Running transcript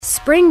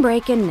Spring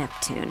break in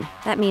Neptune.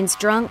 That means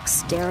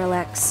drunks,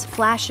 derelicts,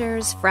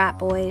 flashers, frat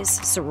boys,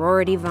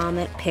 sorority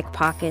vomit,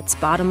 pickpockets,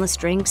 bottomless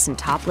drinks, and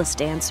topless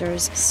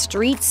dancers,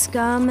 street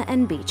scum,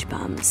 and beach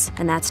bums.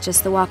 And that's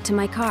just the walk to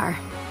my car.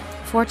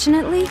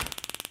 Fortunately,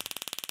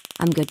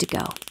 I'm good to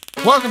go.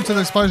 Welcome to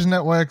the Explosion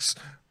Network's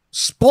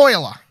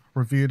spoiler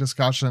review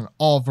discussion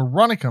of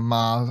Veronica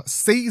Mars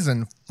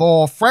Season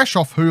 4, fresh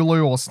off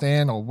Hulu or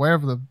Stan or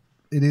wherever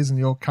it is in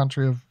your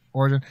country of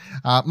origin.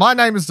 My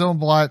name is Dylan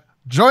Blight.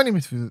 Joining me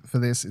for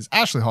this is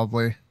Ashley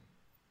Hobley.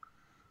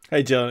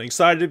 Hey Dylan,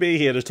 excited to be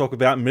here to talk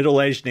about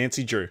middle-aged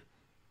Nancy Drew.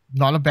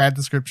 Not a bad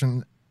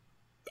description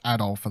at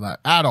all for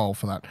that.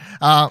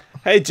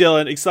 Hey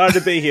Dylan, excited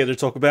to be here to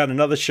talk about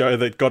another show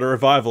that got a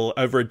revival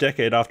over a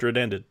decade after it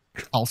ended.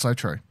 Also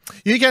true.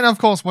 You can, of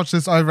course, watch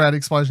this over at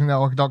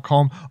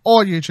explosionnetwork.com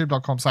or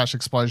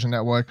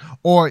youtube.com/explosionnetwork,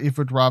 or if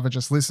you'd rather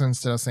just listen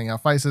instead of seeing our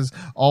faces,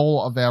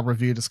 all of our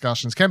review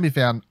discussions can be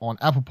found on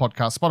Apple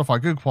Podcasts,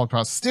 Spotify, Google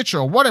Podcasts, Stitcher,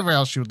 or whatever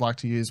else you would like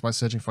to use by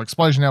searching for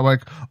Explosion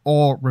Network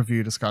or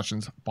review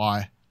discussions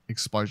by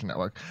Explosion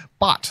Network.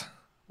 But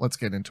let's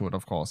get into it,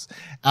 of course.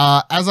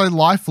 As a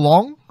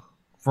lifelong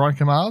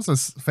Veronica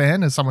Mars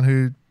fan, as someone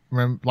who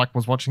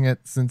was watching it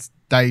since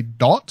day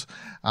dot,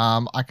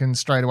 I can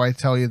straight away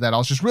tell you that I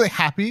was just really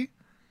happy,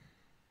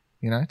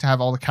 to have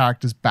all the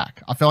characters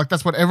back. I feel like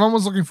that's what everyone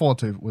was looking forward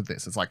to with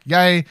this. It's like,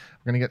 yay,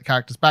 we're going to get the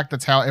characters back.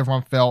 That's how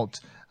everyone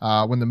felt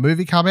when the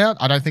movie came out.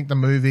 I don't think the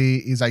movie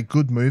is a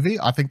good movie.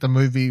 I think the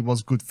movie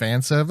was good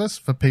fan service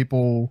for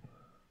people,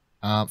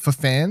 for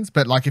fans.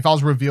 But like, if I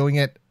was reviewing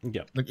it,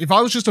 like if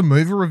I was just a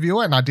movie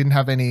reviewer and I didn't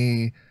have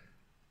any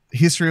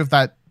history of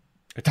that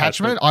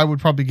attachment, I would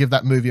probably give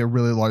that movie a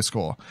really low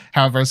score.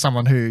 However, as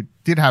someone who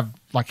did have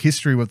like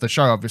history with the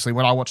show, obviously,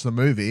 when I watched the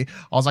movie,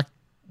 I was like,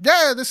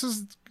 yeah, this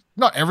is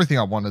not everything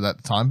I wanted at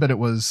the time, but it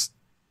was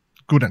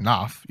good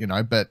enough,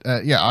 but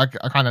I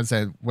kind of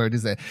said where it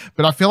is there.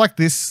 But I feel like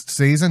this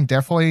season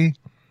definitely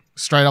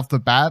straight off the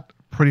bat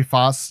pretty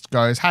fast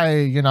goes,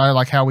 hey,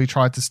 like how we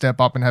tried to step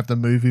up and have the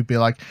movie be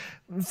like,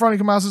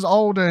 Veronica Mars is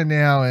older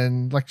now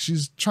and like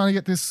she's trying to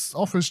get this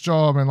office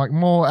job and like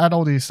more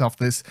adulty stuff.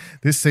 This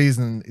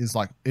season is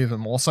like even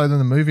more so than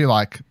the movie,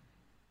 like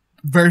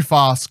very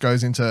fast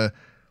goes into,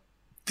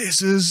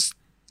 this is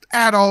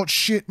adult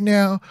shit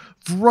now.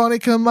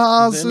 Veronica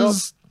Mars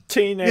is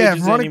teenagers. Yeah,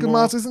 Veronica anymore.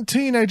 Mars isn't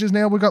teenagers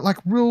now. We've got like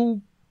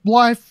real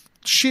life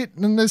shit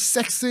and there's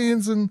sex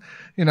scenes and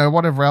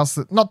whatever else.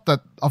 Not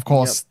that, of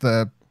course,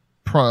 the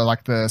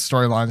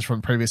storylines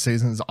from previous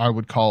seasons I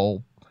would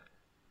call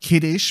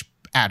kiddish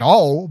at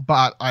all,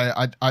 but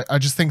I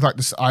just think like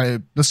this,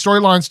 the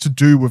storylines to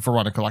do with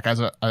Veronica, like as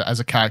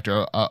a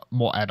character, are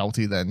more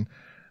adulty than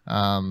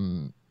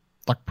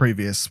like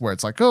previous, where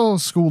it's like, oh,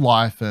 school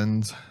life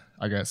and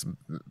I guess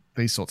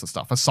these sorts of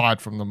stuff,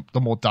 aside from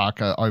the more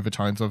darker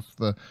overtones of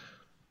the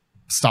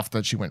stuff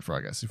that she went through,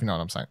 I guess, if you know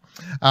what I'm saying.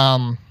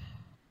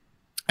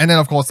 And then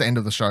of course the end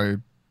of the show,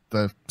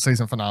 the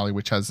season finale,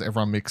 which has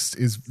everyone mixed,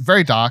 is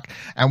very dark,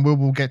 and we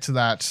will get to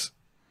that,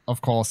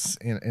 of course,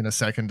 in a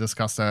second,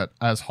 discuss that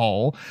as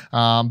whole.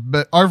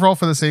 But overall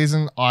for the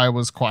season, I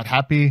was quite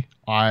happy.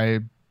 I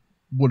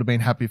would have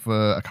been happy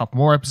for a couple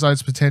more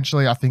episodes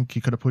potentially. I think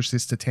you could have pushed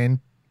this to 10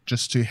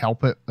 just to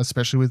help it,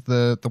 especially with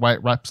the way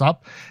it wraps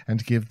up and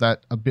to give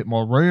that a bit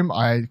more room.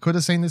 I could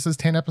have seen this as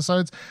 10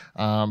 episodes,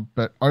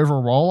 but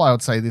overall, I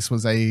would say this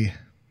was a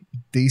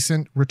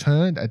decent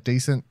return, a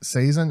decent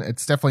season.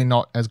 It's definitely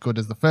not as good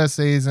as the first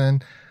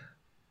season.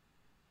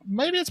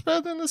 Maybe it's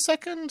better than the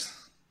second.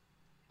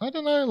 I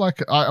don't know.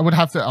 Like, I would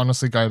have to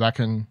honestly go back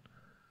and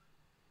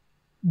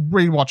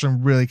rewatch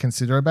and really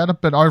consider about it.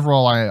 But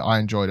overall, I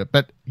enjoyed it.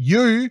 But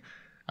you,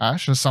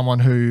 Ash, as someone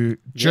who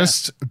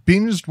just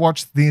binged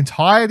watched the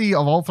entirety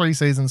of all 3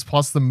 seasons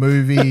plus the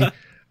movie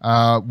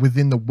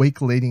within the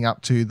week leading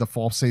up to the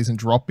 4th season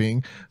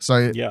dropping.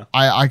 So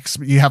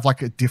you have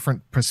like a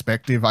different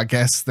perspective, I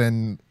guess,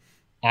 than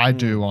I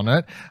do on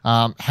it.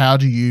 How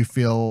do you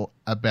feel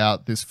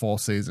about this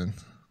 4th season?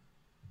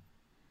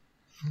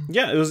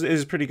 Yeah, it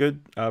was pretty good,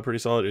 pretty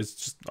solid. It's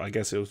just, I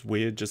guess it was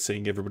weird just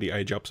seeing everybody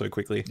age up so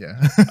quickly. Yeah.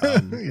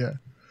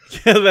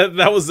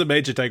 That was the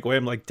major takeaway.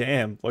 I'm like,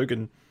 damn,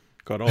 Logan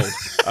got old.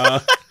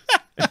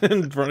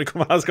 And Veronica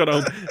Mars got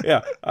old.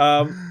 Yeah.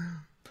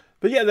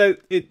 But yeah,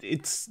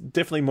 it's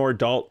definitely more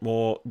adult,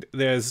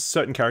 there's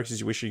certain characters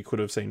you wish you could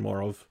have seen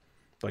more of,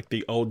 like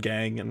the old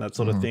gang and that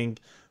sort of thing.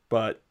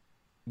 But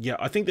yeah,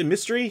 I think the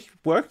mystery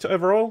worked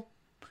overall.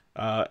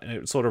 And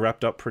it sort of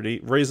wrapped up pretty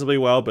reasonably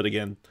well, but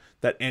again,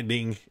 that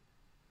ending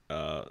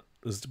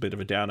was a bit of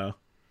a downer.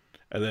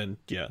 And then,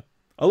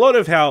 a lot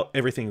of how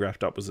everything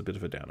wrapped up was a bit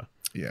of a downer.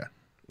 Yeah.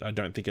 I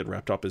don't think it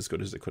wrapped up as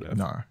good as it could have.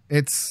 No,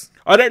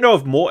 I don't know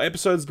if more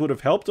episodes would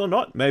have helped or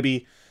not.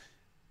 Maybe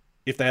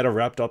if they had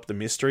wrapped up the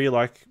mystery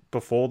like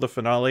before the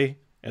finale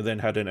and then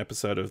had an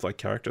episode of like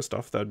character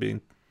stuff, that'd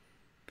be.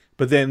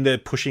 But then they're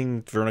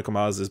pushing Veronica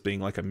Mars as being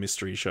like a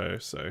mystery show,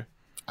 or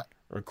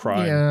a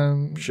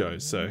crime show.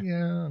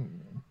 So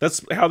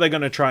that's how they're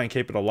going to try and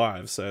keep it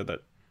alive. So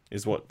that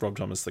is what Rob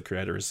Thomas, the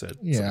creator, has said.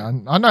 Yeah,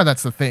 so. I know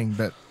that's the thing,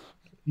 but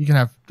you can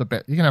have a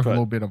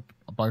little bit of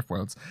both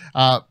worlds.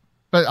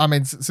 But I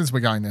mean, since we're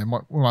going there,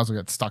 we might as well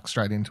get stuck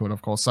straight into it,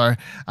 of course. So,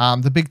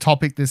 the big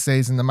topic this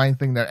season, the main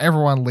thing that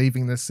everyone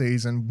leaving this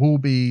season will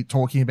be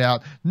talking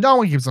about, no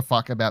one gives a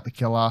fuck about the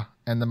killer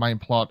and the main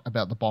plot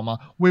about the bomber.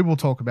 We will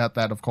talk about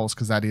that, of course,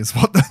 because that is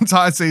what the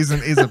entire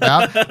season is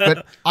about.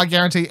 But I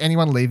guarantee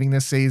anyone leaving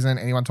this season,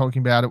 anyone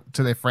talking about it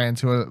to their friends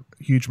who are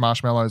huge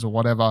marshmallows or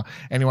whatever,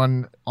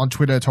 anyone on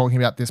Twitter talking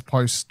about this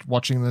post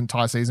watching the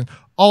entire season,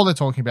 all they're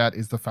talking about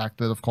is the fact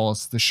that, of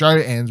course, the show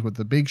ends with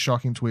the big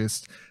shocking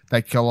twist.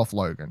 They kill off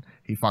Logan.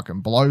 He fucking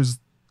blows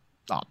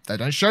up. They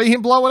don't show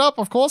him blowing up,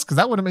 of course, because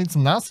that would have been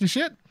some nasty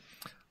shit.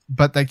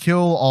 But they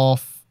kill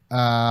off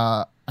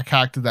a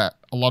character that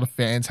a lot of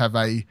fans have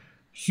a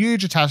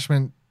huge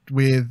attachment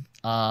with.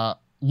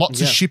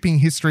 Lots of shipping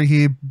history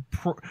here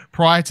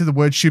prior to the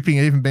word shipping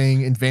even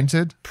being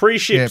invented.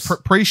 Pre-ships. Yeah,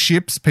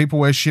 pre-ships, people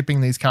were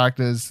shipping these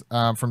characters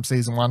from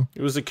season 1.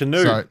 It was a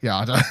canoe. So, yeah,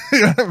 I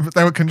don't.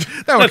 they were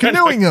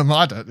canoeing them.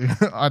 I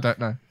don't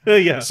know.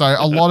 Yeah. So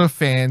a lot of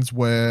fans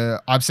were.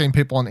 I've seen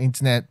people on the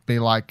internet be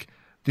like,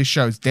 "This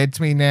show's dead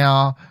to me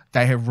now.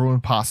 They have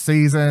ruined past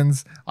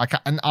seasons."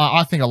 And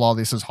I think a lot of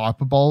this is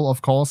hyperbole,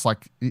 of course.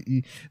 Like,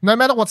 no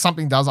matter what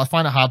something does, I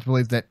find it hard to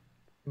believe that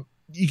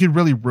you could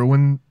really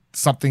ruin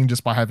something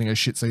just by having a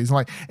shit season.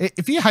 Like,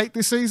 if you hate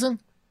this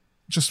season,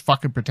 just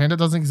fucking pretend it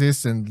doesn't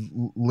exist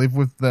and live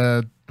with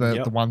the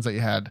ones that you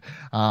had.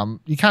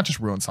 You can't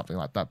just ruin something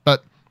like that.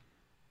 But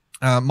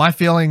my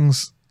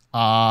feelings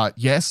are,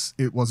 yes,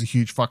 it was a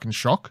huge fucking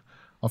shock,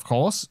 of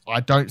course. I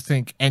don't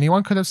think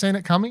anyone could have seen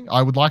it coming.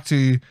 I would like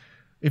to,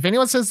 if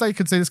anyone says they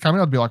could see this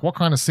coming, I'd be like, what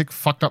kind of sick,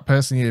 fucked up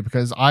person are you?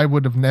 Because I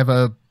would have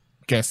never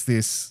guessed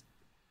this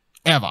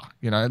ever,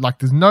 like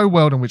there's no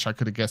world in which I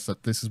could have guessed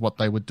that this is what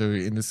they would do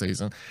in the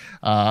season.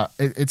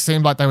 It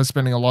seemed like they were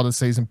spending a lot of the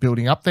season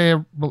building up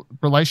their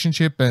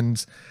relationship,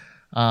 and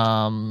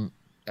I'll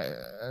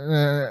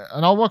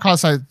kind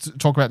of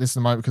talk about this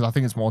in a moment because I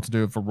think it's more to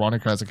do with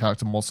Veronica as a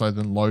character more so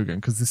than Logan,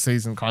 because this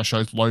season kind of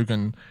shows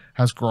Logan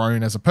has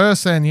grown as a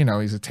person.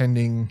 He's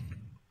attending.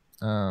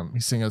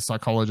 He's seeing a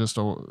psychologist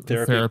or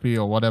therapy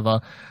or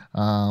whatever.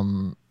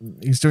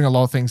 He's doing a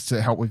lot of things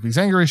to help with his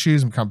anger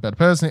issues and become a better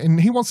person.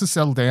 And he wants to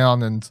settle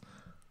down and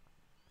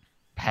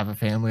have a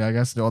family, I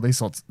guess, do all these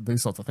sorts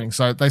of things.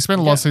 So they spent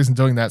a lot of season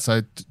doing that.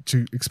 So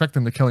to expect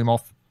them to kill him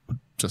off,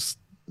 just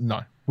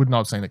no, would not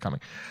have seen it coming.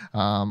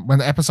 When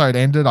the episode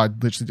ended, I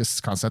literally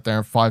just kind of sat there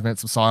in 5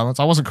 minutes of silence.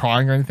 I wasn't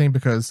crying or anything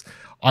because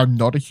I'm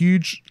not a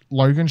huge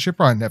Logan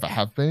shipper. I never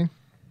have been.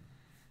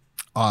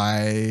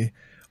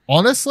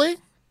 Honestly,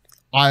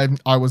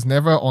 I was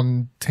never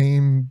on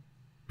team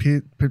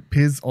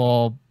Piz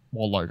or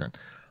Logan.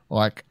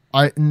 Like,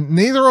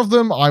 neither of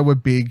them I were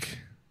big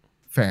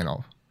fan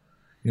of.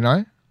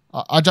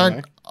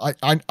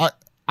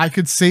 I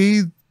could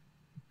see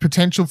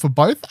potential for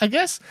both, I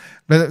guess,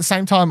 but at the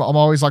same time, I'm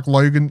always like,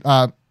 Logan.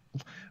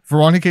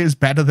 Veronica is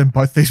better than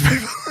both these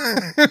people.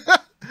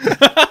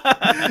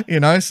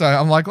 So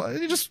I'm like,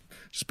 just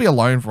be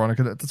alone,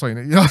 Veronica. That's what you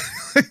need.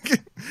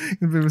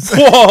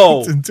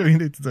 Whoa! That's what you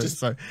need to do.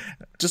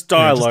 Just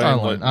die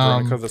alone.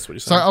 Veronica, that's what you're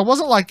saying. So I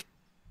wasn't like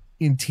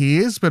in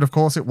tears, but of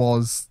course it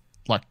was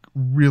like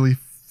really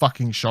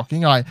fucking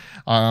shocking.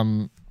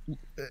 Even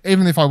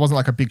if I wasn't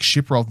like a big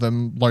shipper of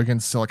them,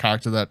 Logan's still a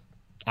character that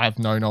I've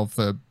known of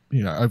for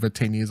over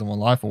 10 years of my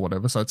life or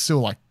whatever. So it's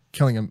still like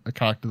killing a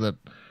character that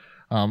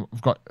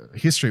I've got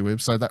history with.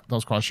 So that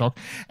was quite a shock.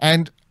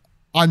 And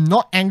I'm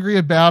not angry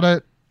about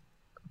it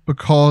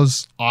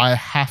because I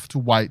have to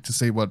wait to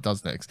see what it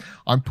does next.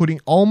 I'm putting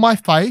all my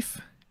faith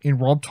in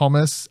Rob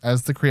Thomas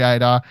as the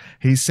creator.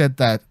 He said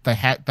that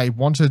they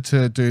wanted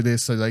to do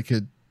this so they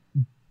could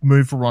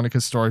move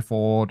Veronica's story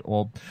forward,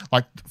 or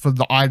like for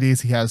the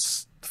ideas he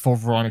has for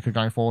Veronica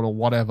going forward or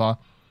whatever.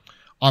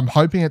 I'm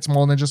hoping it's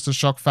more than just a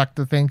shock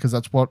factor thing, because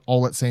that's what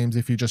all it seems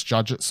if you just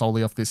judge it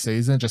solely off this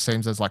season. It just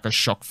seems as like a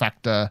shock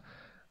factor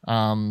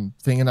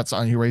thing, and that's the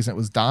only reason it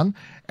was done.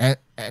 And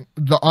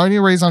the only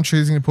reason I'm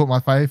choosing to put my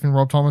faith in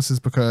Rob Thomas is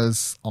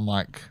because I'm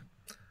like,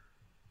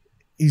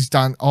 he's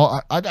done.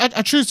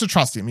 I choose to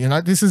trust him. He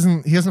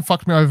hasn't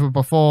fucked me over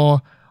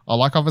before. I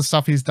like other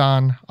stuff he's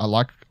done. I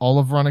like all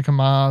of Veronica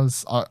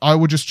Mars. I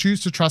would just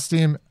choose to trust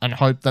him and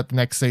hope that the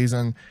next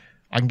season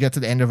I can get to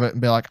the end of it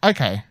and be like,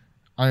 okay,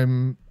 I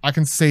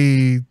can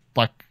see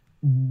like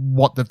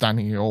what they've done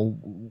here or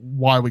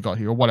why we got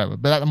here or whatever.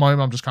 But at the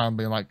moment, I'm just kind of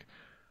being like,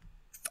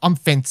 I'm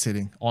fence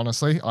sitting.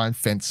 Honestly, I'm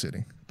fence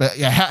sitting. But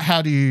yeah,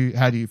 how do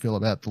you feel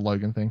about the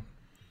Logan thing?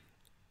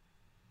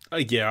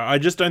 Yeah, I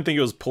just don't think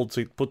it was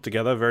put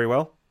together very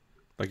well.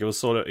 Like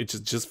it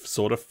just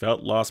sort of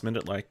felt last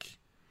minute. Like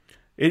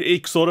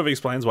it sort of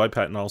explains why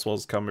Patton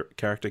Oswalt's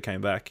character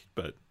came back,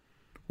 but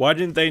why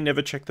didn't they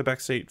never check the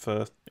back seat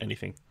for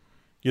anything?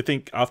 You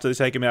think after they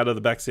take him out of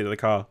the back seat of the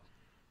car,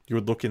 you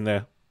would look in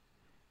there.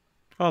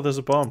 Oh, there's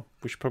a bomb.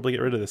 We should probably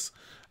get rid of this.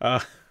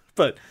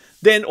 But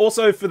then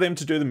also for them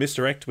to do the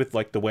misdirect with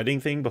like the wedding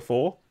thing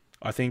before,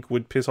 I think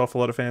would piss off a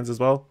lot of fans as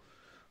well.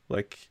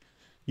 Like,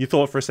 you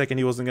thought for a second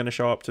he wasn't going to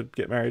show up to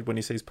get married when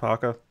he sees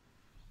Parker.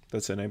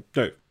 That's her name.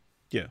 No,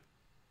 Yeah.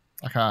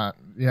 I can't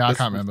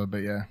remember,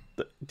 but yeah.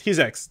 His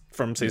ex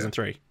from season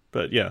 3.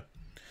 But yeah.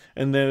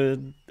 And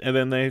then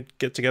they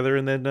get together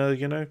and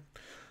then,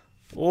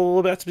 all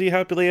about to be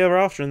happily ever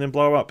after and then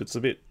blow up. It's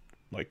a bit,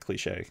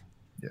 cliche.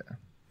 Yeah.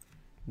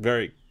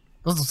 Very...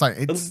 Doesn't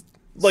say it's...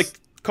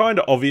 kind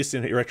of obvious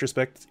in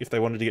retrospect. If they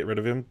wanted to get rid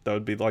of him, that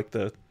would be,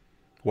 the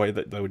way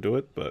that they would do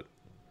it. But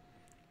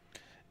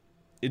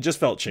it just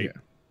felt cheap,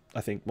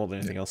 I think, more than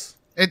anything else.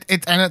 And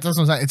it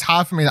doesn't say... It's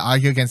hard for me to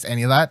argue against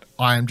any of that.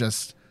 I am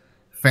just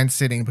fence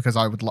sitting because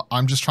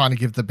I'm just trying to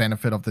give the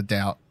benefit of the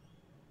doubt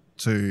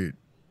to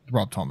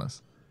Rob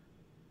Thomas.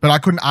 But I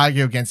couldn't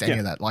argue against any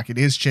of that. It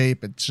is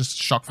cheap. It's just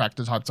shock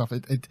factor type stuff.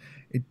 It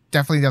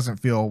definitely doesn't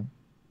feel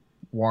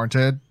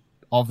warranted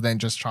of then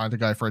just trying to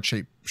go for a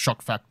cheap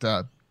shock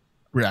factor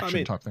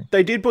reaction type thing.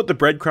 They did put the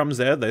breadcrumbs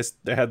there. They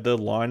had the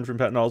line from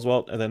Patton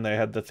Oswalt, and then they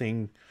had the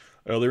thing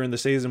earlier in the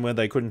season where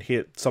they couldn't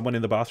hear someone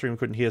in the bathroom,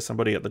 couldn't hear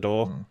somebody at the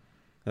door, and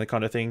that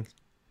kind of thing.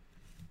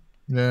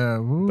 Yeah.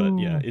 Ooh.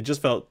 But yeah, it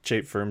just felt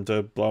cheap for him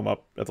to blow him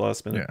up at the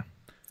last minute.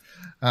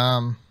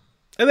 Yeah.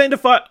 And then to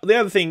fight, the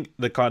other thing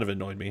that kind of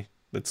annoyed me,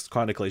 that's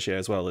kind of cliche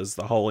as well, is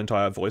the whole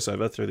entire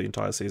voiceover through the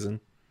entire season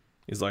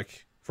is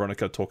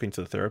Veronica talking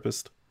to the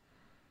therapist.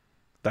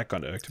 That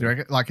kind of irked me.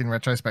 You reckon, in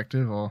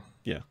retrospective, or?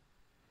 Yeah.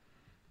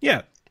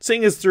 Yeah.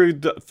 Seeing as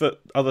through for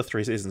other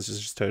 3 seasons, it's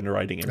just her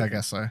narrating everything. I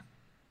guess so.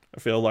 I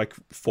feel like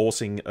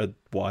forcing a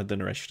wide the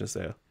narration is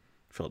there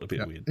felt a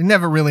bit weird. It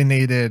never really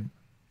needed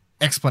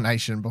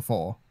explanation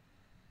before.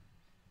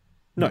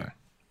 No. Yeah.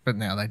 But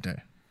now they do.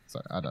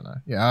 So, I don't know.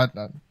 Yeah,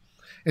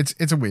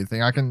 it's a weird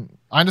thing. I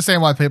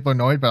understand why people are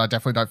annoyed, but I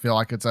definitely don't feel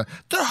like it's the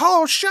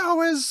whole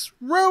show is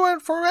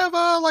ruined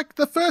forever.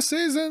 The first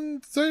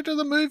season through to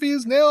the movie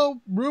is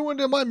now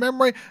ruined in my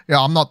memory. Yeah,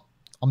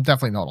 I'm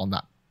definitely not on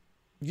that.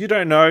 You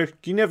don't know.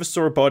 You never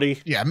saw a body.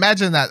 Yeah,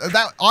 imagine that.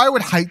 I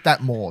would hate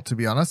that more, to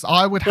be honest.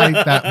 I would hate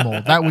that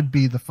more. That would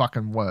be the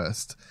fucking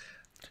worst.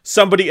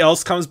 Somebody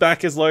else comes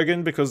back as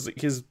Logan because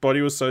his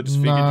body was so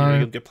disfigured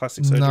he'll get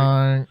plastic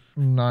surgery.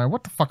 No.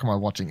 What the fuck am I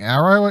watching?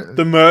 Arrow?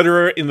 The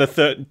murderer in the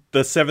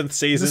 7th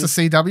season. Is this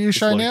a CW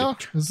show now?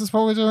 Is this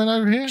what we're doing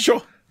over here?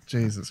 Sure.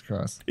 Jesus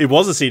Christ. It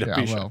was a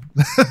CW show.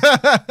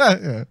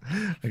 Yeah,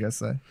 I guess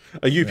so.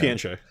 A UPN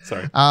show.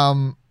 Sorry.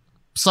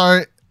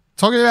 So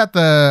talking about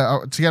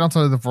to get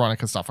onto the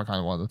Veronica stuff, I kind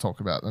of wanted to talk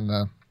about and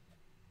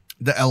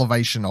the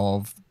elevation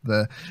of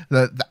the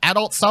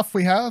adult stuff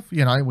we have. We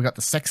got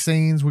the sex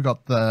scenes, we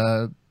got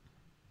the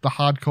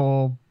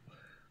hardcore,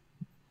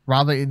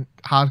 rather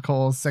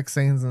hardcore sex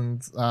scenes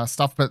and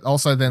stuff, but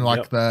also then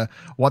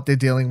what they're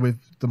dealing with,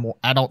 the more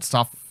adult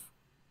stuff,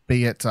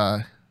 be it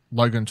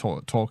Logan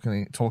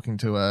talking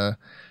to a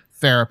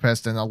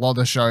therapist, and a lot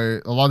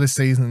of the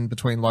season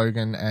between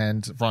Logan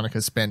and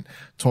Veronica spent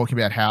talking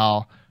about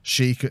how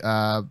she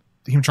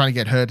him trying to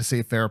get her to see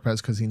a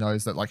therapist because he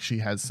knows that she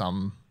has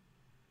some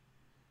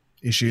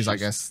issues, I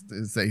guess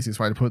is the easiest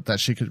way to put it, that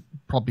she could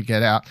probably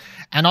get out.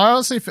 And I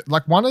honestly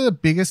one of the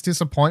biggest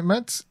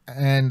disappointments,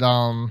 and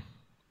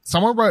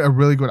someone wrote a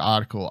really good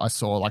article I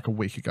saw a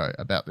week ago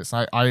about this.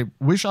 I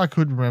wish I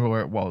could remember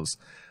where it was.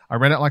 I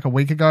read it a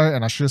week ago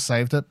and I should have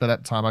saved it, but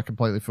at the time I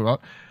completely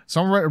forgot.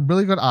 Someone wrote a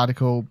really good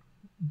article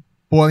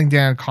boiling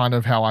down kind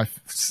of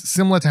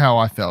similar to how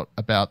I felt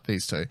about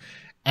these two.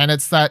 And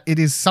it's that it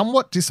is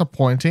somewhat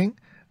disappointing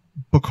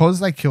because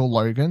they kill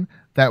Logan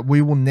that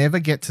we will never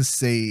get to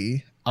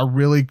see a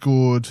really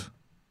good,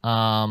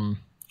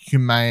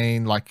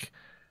 humane,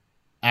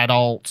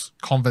 adult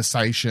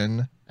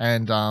conversation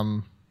and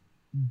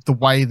the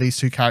way these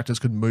two characters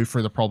could move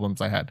through the problems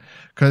they had.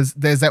 Because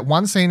there's that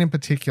one scene in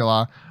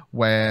particular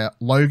where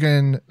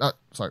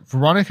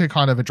Veronica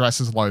kind of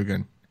addresses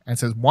Logan and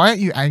says, "Why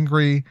aren't you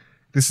angry?"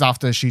 This is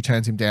after she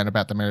turns him down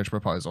about the marriage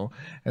proposal.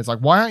 It's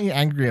why aren't you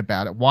angry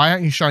about it? Why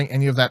aren't you showing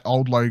any of that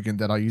old Logan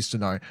that I used to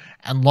know?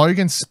 And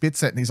Logan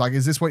spits it and he's like,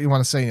 "Is this what you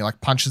want to see?" And he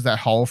punches that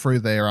hole through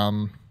their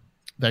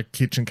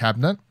kitchen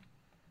cabinet.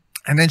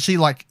 And then she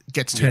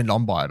gets turned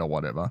on by it or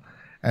whatever.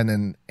 And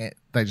then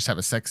they just have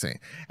a sex scene.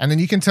 And then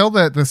you can tell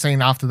the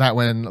scene after that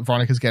when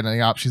Veronica's getting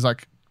up, she's "Oh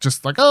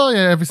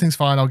yeah, everything's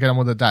fine. I'll get on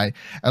with the day."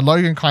 And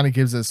Logan kind of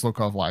gives this look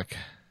of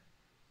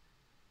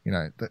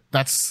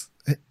that's...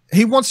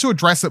 He wants to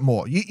address it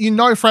more.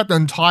 Throughout the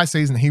entire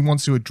season, he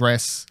wants to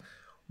address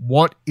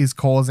what is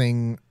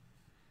causing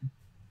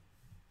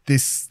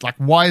this.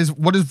 What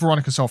is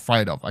Veronica so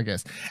afraid of, I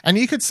guess. And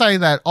you could say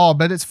that,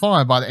 but it's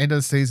fine. By the end of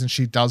the season,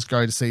 she does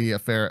go to see a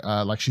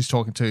she's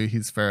talking to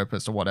his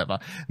therapist or whatever.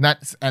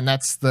 And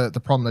that's the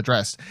problem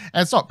addressed.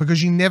 And it's not,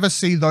 because you never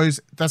see those.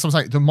 That's what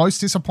I'm saying. The most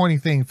disappointing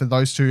thing for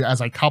those two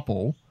as a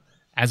couple,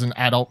 as an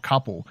adult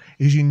couple,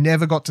 is you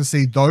never got to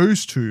see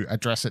those two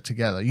address it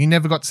together. You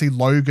never got to see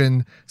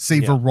Logan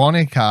see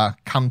Veronica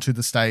come to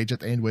the stage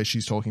at the end where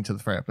she's talking to the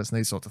therapist and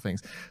these sorts of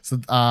things. So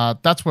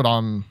that's what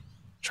I'm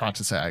trying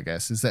to say, I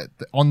guess, is that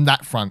on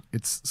that front,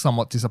 it's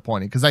somewhat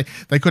disappointing because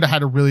they could have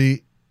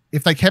had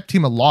if they kept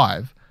him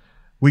alive,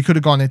 we could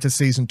have gone into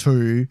season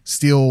 2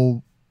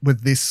 still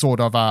with this sort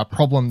of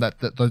problem that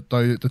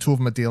the two of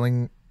them are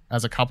dealing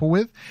as a couple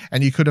with,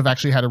 and you could have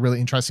actually had a really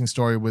interesting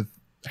story with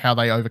how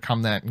they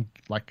overcome that, and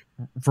like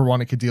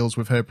Veronica deals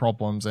with her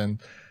problems,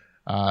 and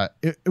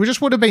it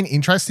just would have been an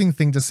interesting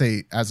thing to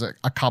see as a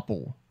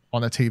couple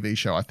on a TV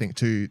show, I think,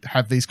 to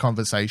have these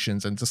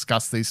conversations and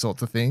discuss these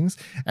sorts of things.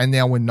 And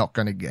now we're not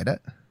going to get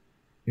it.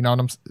 You know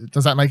what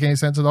does that make any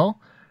sense at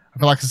all? I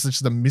feel like it's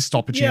just a missed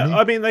opportunity. Yeah,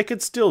 I mean, they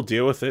could still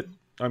deal with it.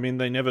 I mean,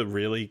 they never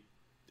really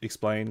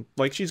explain.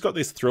 Like, she's got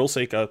this thrill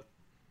seeker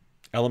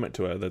element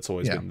to her that's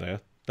always been there.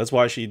 That's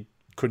why she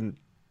couldn't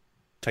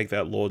take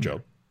that law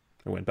job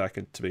and went back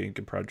into being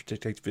a private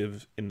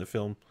detective in the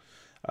film.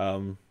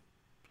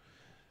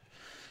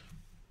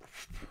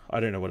 I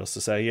don't know what else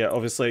to say. Yeah,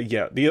 obviously,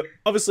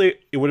 obviously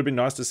it would have been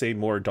nice to see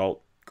more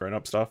adult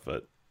grown-up stuff,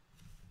 but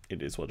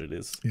it is what it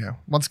is. Yeah.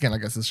 Once again, I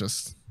guess it's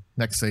just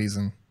next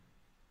season.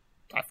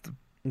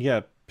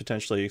 Yeah,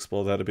 potentially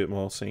explore that a bit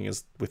more, seeing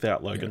as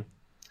without Logan.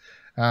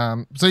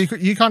 Yeah. So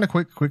you kind of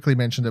quickly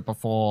mentioned it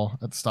before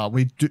at the start.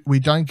 We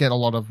don't get a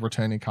lot of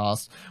returning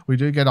cast. We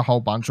do get a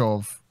whole bunch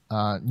of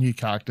new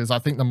characters. I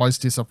think the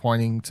most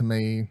disappointing to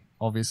me,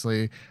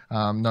 obviously,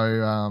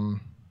 no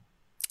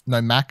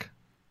Mac.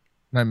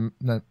 No,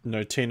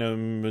 Tina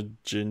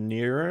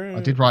Maginero. I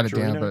did write it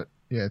down, but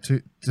yeah,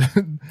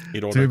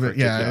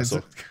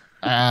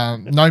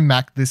 no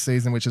Mac this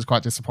season, which is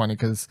quite disappointing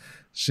because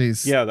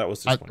she's that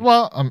was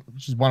disappointing.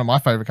 She's one of my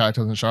favorite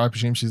characters on the show. I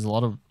presume she's a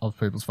lot of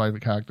people's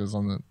favorite characters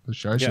on the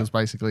show. She was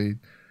basically,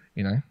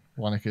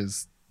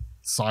 Veronica's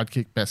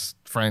sidekick, best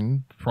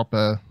friend,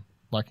 proper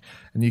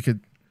and you could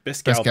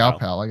best gal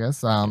pal, I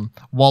guess.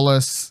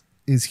 Wallace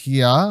is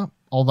here,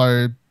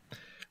 although.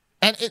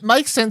 And it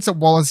makes sense that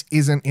Wallace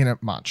isn't in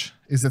it much,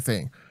 is the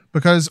thing.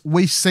 Because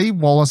we see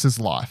Wallace's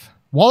life.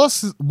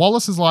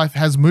 Wallace's life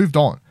has moved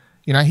on.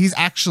 He's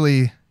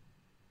actually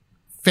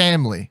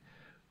family,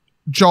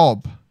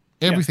 job,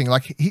 everything. Yeah.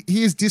 Like,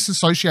 he is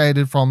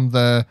disassociated from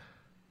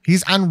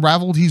he's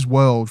unraveled his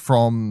world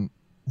from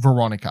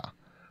Veronica.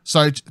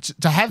 So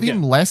to have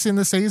him less in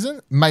the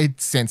season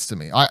made sense to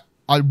me. I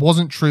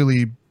wasn't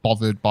truly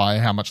bothered by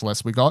how much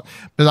less we got.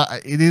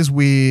 But it is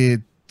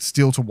weird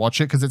still to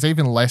watch it because it's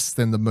even less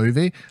than the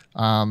movie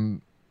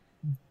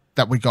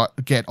that we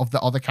get of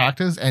the other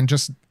characters, and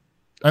just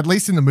at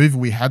least in the movie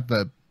we had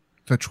the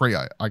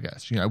trio, I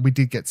guess. We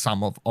did get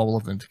some of all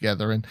of them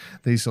together and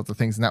these sorts of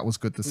things, and that was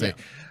good to see.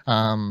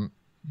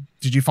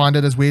 Did you find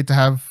it as weird to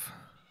have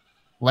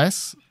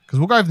less? Because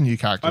we'll go over the new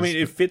characters. I mean,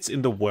 it fits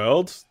in the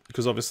world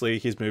because obviously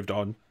he's moved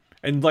on,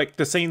 and like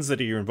the scenes that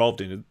you're involved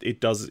in, it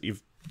does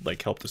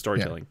help the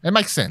storytelling. It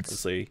makes sense.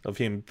 Obviously,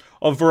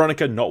 of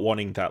Veronica not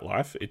wanting that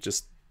life, it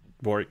just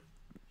more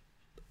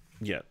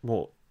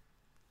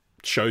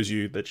shows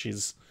you that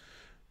she's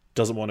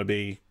doesn't want to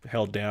be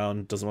held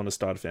down, doesn't want to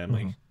start a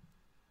family,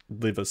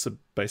 live a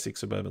basic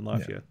suburban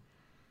life.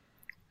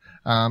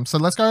 So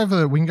we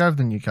can go over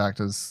the new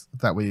characters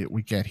that we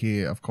get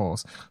here, of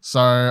course.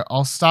 So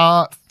I'll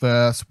start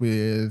first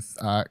with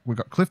we've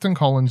got Clifton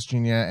Collins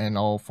Jr. and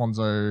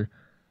Alfonso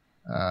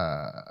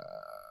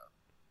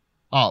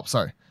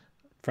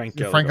Frank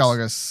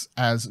Gallagher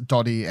as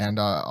Dottie and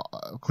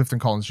Clifton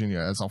Collins Jr.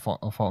 as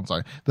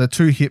Alfonso. The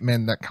two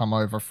hitmen that come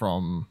over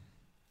from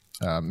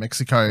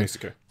Mexico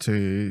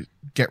to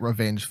get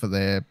revenge for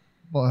their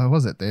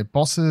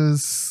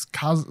boss's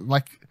cousin,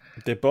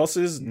 their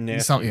boss's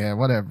nephew.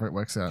 Whatever it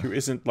works out. Who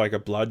isn't like a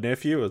blood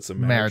nephew, it's a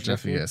marriage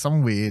nephew. Yeah,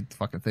 some weird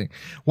fucking thing.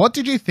 What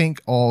did you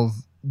think of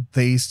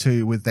these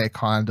two with their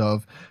kind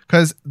of,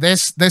 because their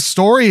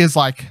story is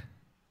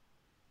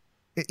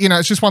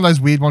it's just one of those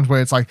weird ones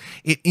where it's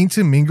it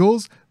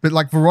intermingles, but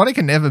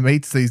Veronica never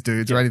meets these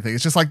dudes or anything.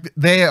 It's just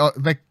they're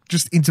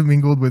just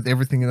intermingled with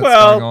everything that's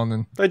going on.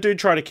 And they do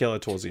try to kill her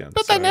towards the end.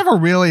 But they never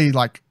really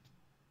not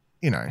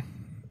on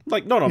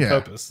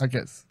purpose. I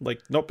guess.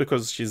 Not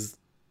because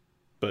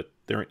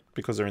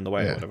because they're in the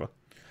way or whatever.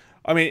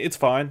 I mean, it's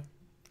fine.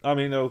 I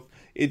mean,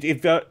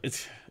 it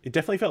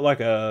definitely felt like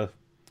a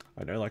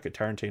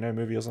Tarantino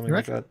movie or something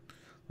like that.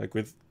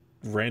 With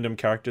random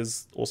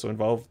characters also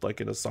involved,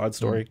 in a side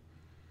story.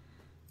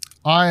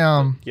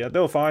 They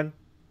were fine.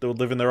 They would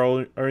live in their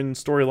own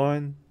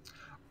storyline.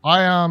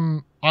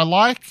 I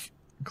like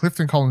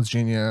Clifton Collins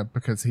Jr.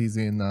 because he's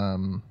in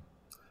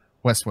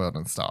Westworld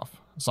and stuff.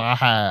 So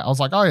I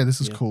was like, oh yeah,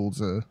 this is cool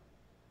to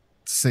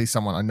see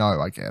someone I know,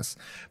 I guess.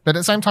 But at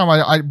the same time,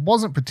 I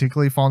wasn't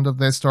particularly fond of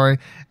their story.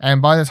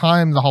 And by the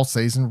time the whole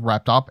season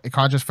wrapped up, it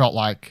kind of just felt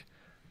like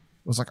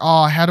it was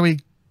oh, how do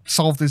we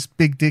solve this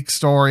big dick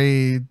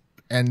story?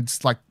 And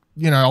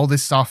all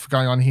this stuff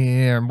going on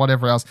here and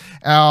whatever else.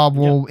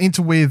 We'll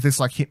interweave this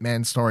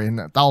hitman story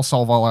and they'll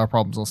solve all our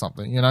problems or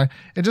something,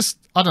 It just,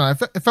 I don't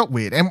know, it felt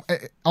weird. And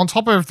on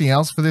top of everything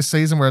else for this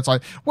season where it's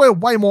we're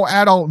way more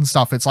adult and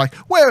stuff, it's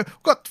we've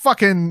got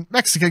fucking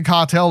Mexican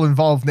cartel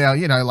involved now,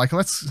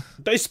 let's...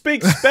 They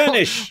speak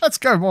Spanish! Let's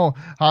go more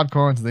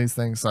hardcore into these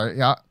things. So,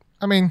 yeah,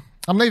 I mean,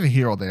 I'm neither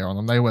here or there on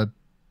them. They were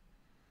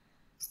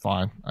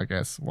fine, I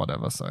guess,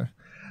 whatever, so...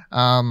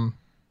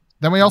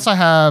 Then we also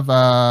have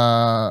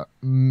Mido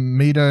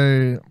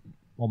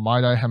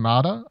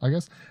Hamada, I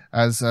guess,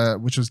 as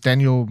which was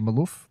Daniel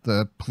Malouf,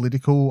 the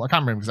political. I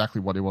can't remember exactly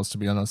what he was, to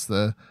be honest.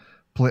 The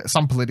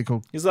some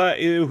political He's like,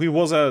 he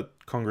was a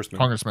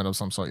congressman, of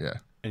some sort, yeah.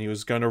 and he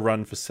was going to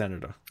run for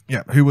senator.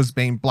 Yeah, who was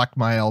being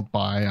blackmailed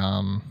by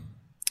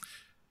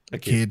a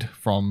kid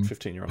from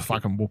 15-year-old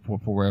fucking Whoop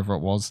Whoop or wherever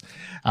it was.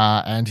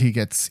 And he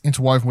gets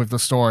interwoven with the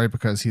story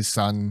because his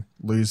son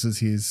loses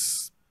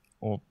his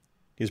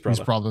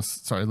brother.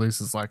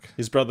 Loses like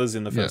his brother's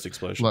in the first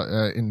explosion.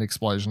 In the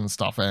explosion and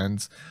stuff.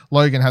 And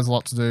Logan has a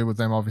lot to do with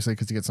them, obviously,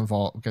 because he gets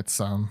involved,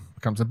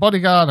 becomes a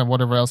bodyguard and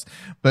whatever else.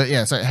 But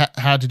yeah, so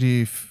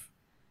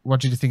what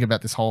did you think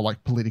about this whole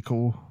like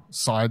political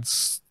side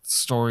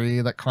story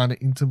that kind of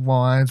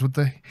intertwines with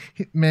the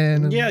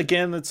hitman? And, yeah,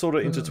 again, it's sort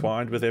of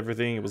intertwined with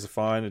everything. It was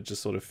fine. It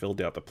just sort of filled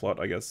out the plot,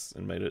 I guess,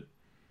 and made it.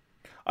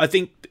 I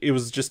think it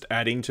was just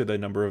adding to the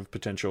number of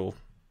potential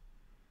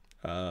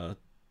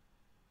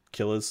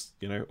killers,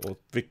 or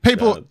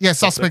people,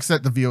 suspects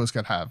that the viewers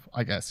could have.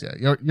 I guess,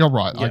 yeah, you're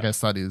right. Yeah. I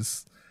guess that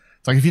is.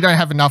 It's like if you don't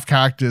have enough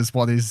characters,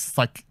 what is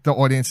like the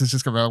audience is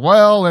just gonna be like,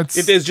 well, it's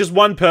if there's just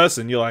one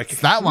person, you're like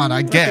that one,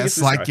 I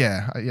guess. Like,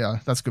 yeah,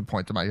 that's a good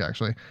point to make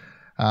actually.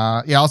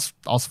 I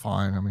was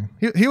fine. I mean,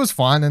 he was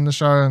fine in the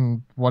show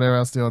and whatever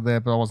else did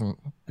there, but I wasn't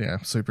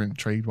super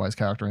intrigued by his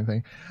character or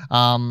anything.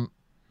 Then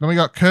we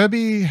got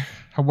Kirby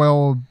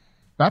Howell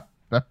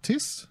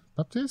Baptiste,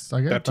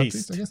 I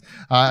guess,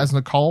 as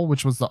Nicole,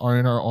 which was the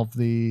owner of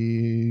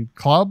the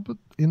club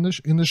in the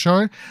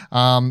show.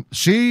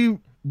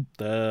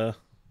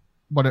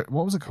 What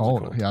was it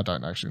called? Yeah, I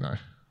don't actually know.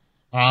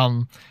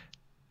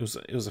 It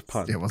was a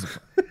pun. Yeah, it was a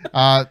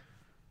pun.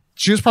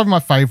 She was probably my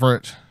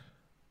favorite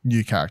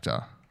new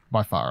character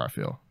by far. I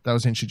feel that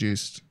was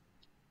introduced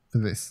for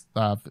this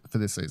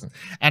season,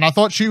 and I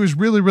thought she was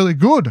really, really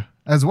good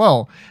as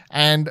well.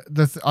 And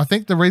I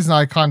think the reason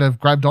I kind of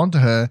grabbed onto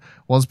her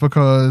was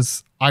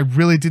because I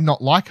really did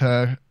not like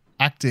her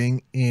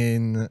acting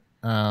in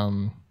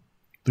The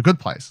Good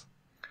Place,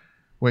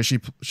 where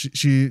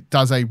she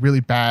does a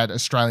really bad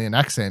Australian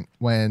accent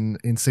when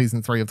in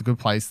season 3 of The Good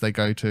Place they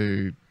go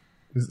to,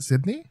 is it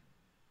Sydney?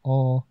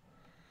 Or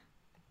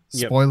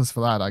spoilers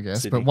for that, I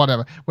guess, Sydney. But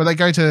whatever. Where they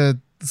go to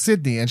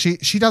Sydney and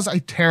she does a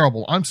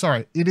terrible, I'm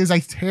sorry, it is a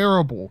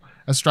terrible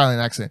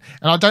Australian accent.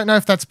 And I don't know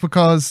if that's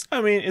because...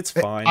 I mean, it's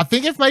fine. I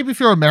think if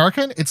you're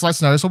American, it's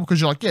less noticeable because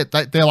you're like,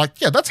 they're like,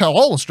 that's how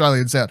all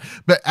Australians sound.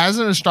 But as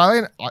an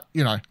Australian,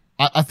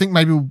 I think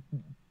maybe...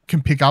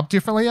 can pick up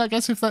differently, I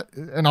guess,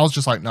 and I was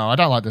just like, no, I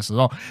don't like this at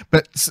all.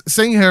 But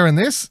seeing her in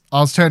this,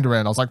 I was turned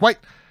around. I was like, wait,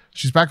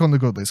 she's back on the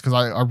good list because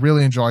I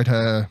really enjoyed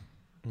her.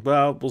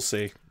 Well, we'll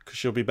see because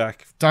she'll be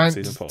back.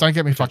 Season 4, don't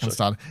get me fucking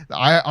started.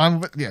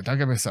 Don't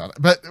get me started.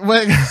 But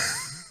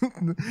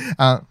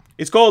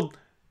it's called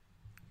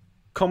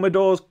Comrade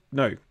Quacks.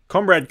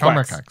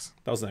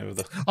 That was the name of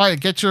the. Oh, yeah,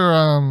 get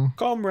your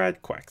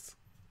Comrade Quacks.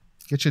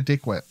 Get your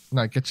dick wet.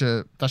 No, get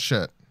your that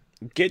shirt.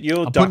 Get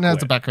your I'm putting her as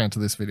the background to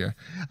this video.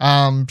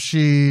 What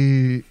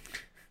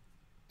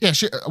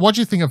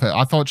do you think of her?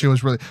 I thought she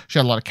had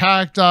a lot of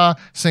character.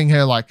 Seeing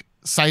her like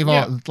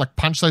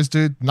punch those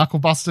dude knuckle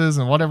busters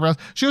and whatever else.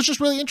 She was just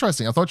really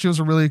interesting. I thought she was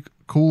a really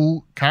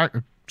cool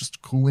character,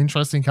 just cool,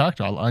 interesting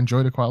character. I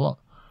enjoyed her quite a lot.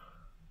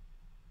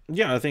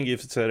 Yeah, I think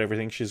you've said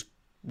everything. She's a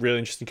really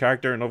interesting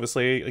character, and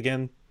obviously,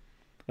 again,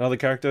 another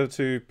character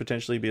to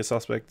potentially be a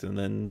suspect, and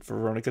then for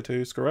Veronica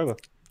to screw over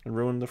and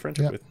ruin the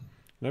friendship with.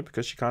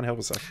 Because she can't help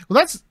herself.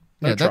 Well,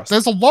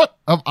 there's a lot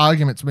of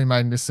arguments to be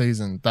made in this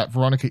season that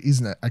Veronica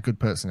isn't a good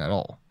person at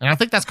all. And I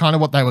think that's kind of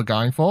what they were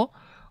going for.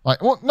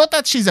 Like, well, not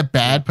that she's a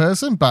bad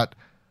person, but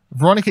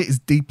Veronica is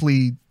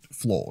deeply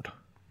flawed,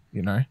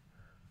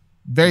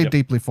 very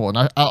deeply flawed.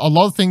 And a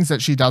lot of things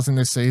that she does in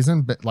this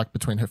season, but like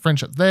between her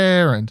friendship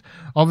there and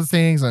other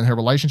things and her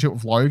relationship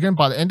with Logan,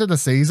 by the end of the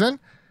season,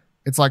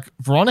 it's like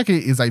Veronica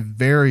is a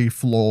very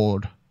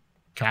flawed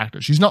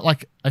character. She's not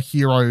like a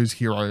hero's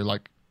hero,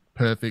 like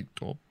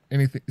perfect or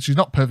anything. She's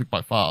not perfect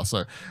by far.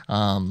 So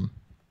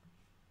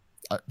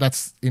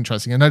that's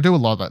interesting. And they do a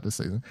lot of that this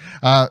season.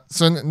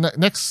 So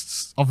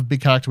next of a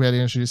big character we had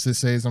introduced this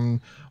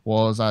season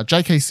was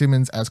J.K.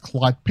 Simmons as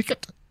Clyde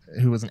Pickett,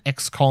 who was an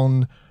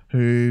ex-con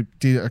who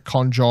did a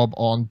con job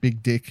on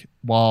Big Dick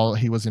while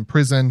he was in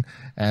prison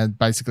and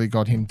basically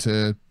got him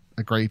to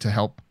agree to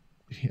help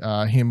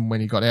him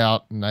when he got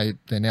out. And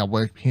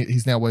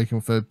he's now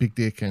working for Big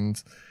Dick,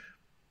 and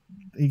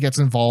he gets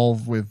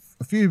involved with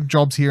a few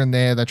jobs here and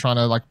there. They're trying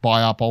to like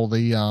buy up all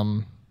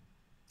the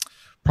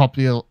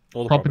property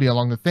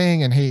along the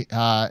thing, and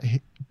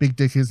Big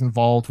Dick is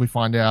involved. We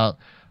find out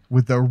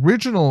with the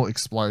original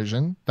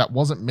explosion that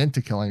wasn't meant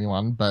to kill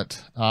anyone,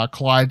 but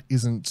Clyde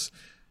wasn't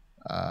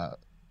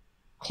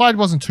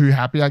too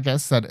happy, I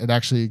guess, that it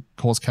actually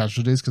caused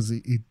casualties because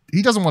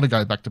he doesn't want to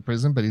go back to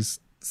prison, but he's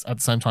at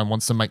the same time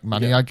wants to make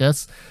money, I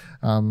guess.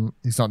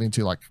 He's not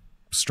into like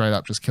straight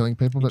up just killing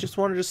people. But he just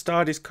wanted to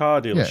start his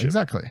car dealership. Yeah,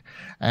 exactly.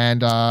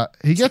 And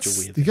he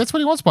gets what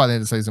he wants by the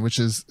end of the season, which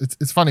is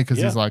it's funny because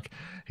he's like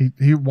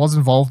he was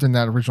involved in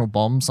that original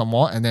bomb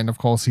somewhat, and then of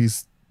course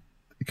he's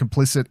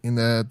complicit in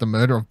the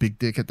murder of Big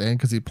Dick at the end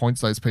because he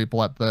points those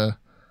people at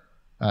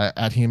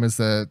him as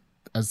the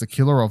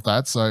killer of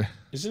that. So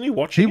Isn't he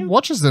watching? He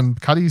watches them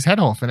cut his head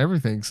off and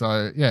everything.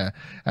 So yeah,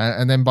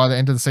 and then by the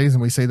end of the season,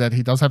 we see that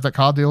he does have that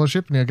car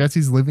dealership, and I guess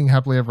he's living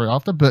happily ever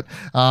after. But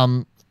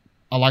I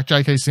like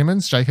J.K.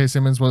 Simmons. J.K.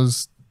 Simmons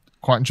was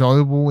quite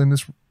enjoyable in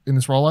this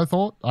role. I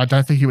thought. I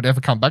don't think he would ever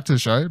come back to the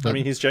show. But, I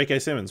mean, he's J.K.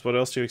 Simmons. What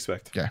else do you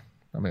expect? Yeah,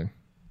 I mean,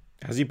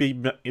 has he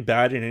been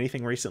bad in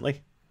anything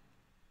recently?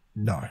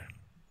 No,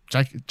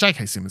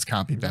 J.K. Simmons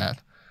can't be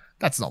bad.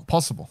 That's not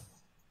possible.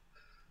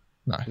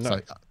 No.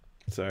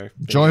 So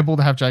enjoyable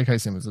to have J.K.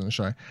 Simmons in the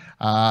show.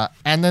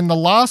 And then the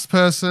last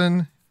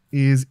person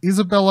is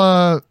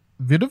Isabella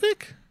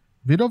Vidovic,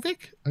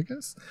 I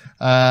guess.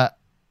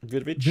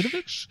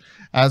 Vidovic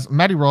as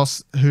Maddie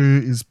Ross,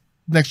 who is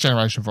next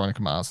generation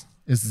Veronica Mars,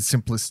 is the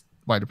simplest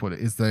way to put it.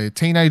 Is the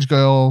teenage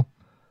girl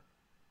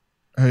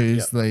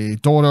who's the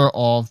daughter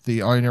of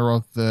the owner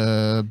of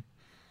the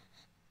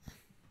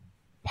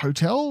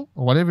hotel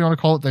or whatever you want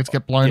to call it, that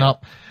get blown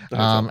up.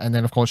 And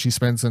then of course she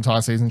spends the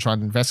entire season trying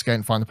to investigate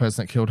and find the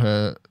person that killed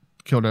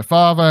her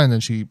father, and then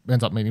she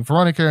ends up meeting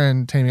Veronica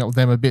and teaming up with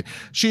them a bit.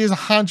 She is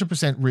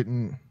 100%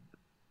 written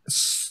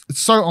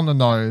so on the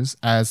nose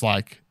as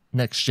like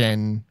next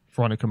gen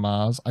Veronica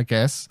Mars, I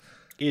guess.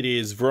 It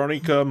is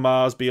Veronica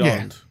Mars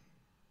Beyond. Yeah,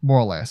 more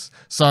or less.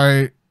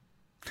 So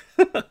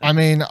I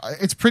mean,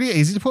 it's pretty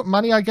easy to put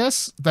money, I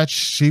guess, that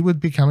she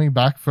would be coming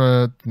back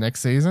for the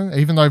next season,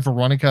 even though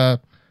Veronica,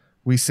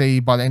 we see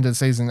by the end of the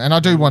season, and I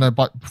do want to,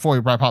 but before we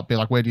wrap up, be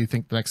like, where do you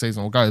think the next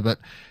season will go? But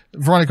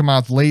Veronica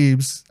Mars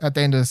leaves at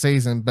the end of the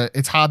season, but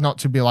it's hard not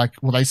to be like,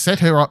 well, they set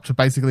her up to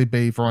basically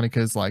be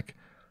Veronica's like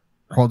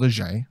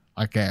protege,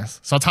 I guess.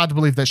 So it's hard to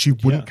believe that she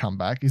wouldn't come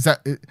back. Do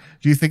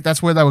you think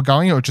that's where they were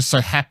going, or it just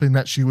so happened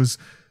that she was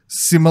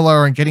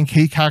similar and getting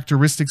key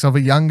characteristics of a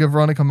younger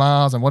Veronica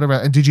Mars and whatever?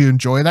 And did you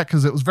enjoy that?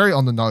 Because it was very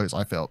on the nose,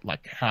 I felt,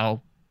 like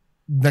how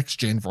next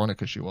gen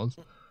Veronica she was.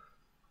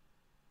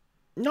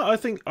 No, I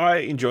think I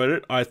enjoyed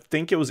it. I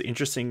think it was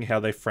interesting how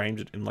they framed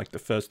it in like the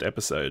first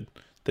episode,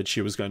 that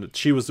she was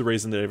the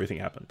reason that everything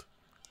happened.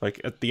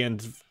 Like at the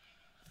end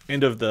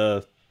of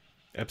the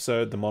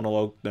episode,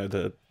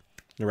 the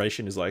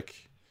narration is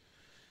like,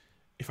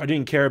 if I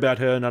didn't care about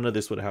her, none of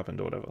this would have happened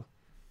or whatever.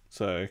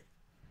 So,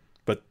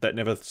 but that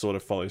never sort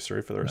of follows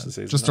through for the rest of the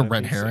season. Just a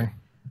red herring. So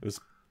it was,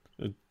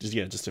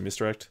 just a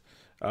misdirect.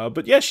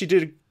 But yeah, she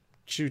did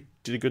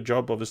a good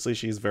job. Obviously,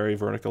 she's very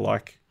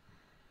Veronica-like.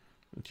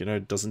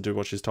 Doesn't do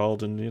what she's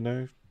told,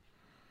 and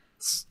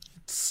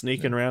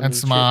sneaking around and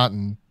smart,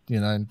 and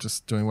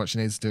just doing what she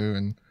needs to do,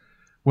 and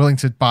willing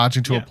to barge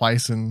into a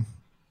place and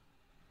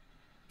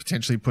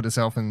potentially put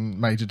herself in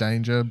major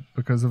danger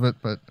because of it,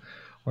 but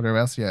whatever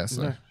else.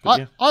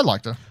 I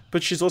liked her.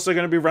 But she's also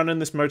going to be running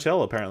this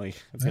motel apparently.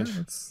 She has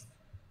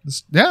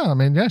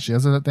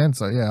it at the end.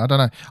 So I don't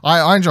know.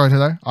 I enjoyed her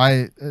though.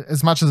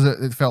 As much as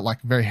it felt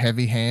like very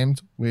heavy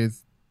hand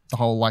with the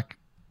whole like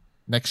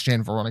next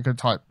gen Veronica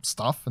type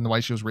stuff and the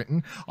way she was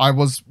written, I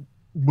was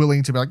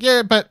willing to be like,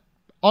 but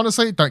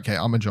honestly, don't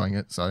care. I'm enjoying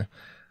it. So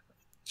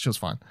she was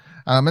fine.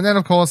 And then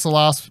of course the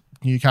last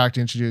new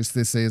character introduced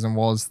this season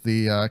was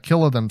the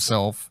killer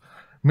themselves.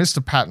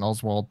 Mr. Patton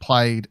Oswalt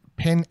played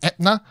Penn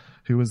Etna,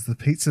 who was the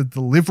pizza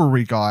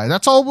delivery guy.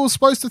 That's all we were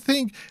supposed to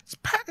think. It's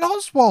Patton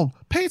Oswalt,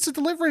 pizza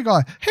delivery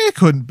guy. He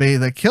couldn't be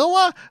the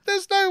killer.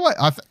 There's no way.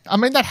 I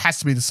mean, that has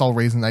to be the sole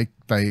reason they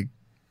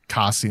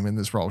cast him in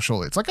this role,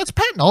 surely. It's like, it's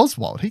Patton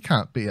Oswalt. He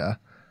can't be a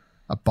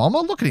bomber.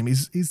 Look at him.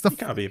 He's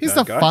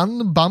the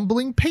fun,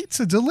 bumbling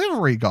pizza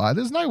delivery guy.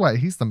 There's no way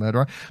he's the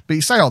murderer. But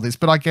you say all this,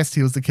 but I guessed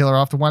he was the killer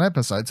after one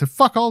episode, so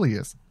fuck all he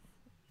is.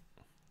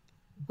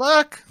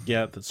 Fuck.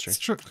 Yeah, that's true. It's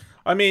true.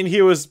 I mean,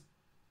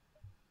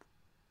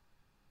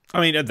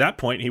 at that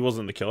point, he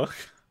wasn't the killer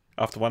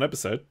after one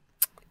episode.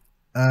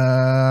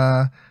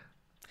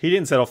 He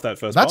didn't set off that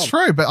first bomb. That's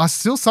true, but I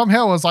still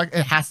somehow was like,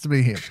 it has to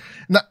be him.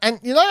 No, and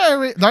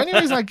the only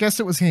reason I guessed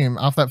it was him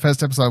after that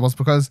first episode was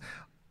because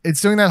it's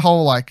doing that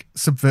whole like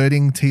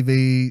subverting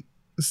TV,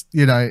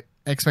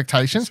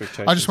 expectations.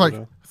 I just like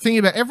thinking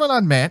about everyone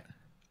I'd met.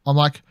 I'm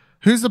like,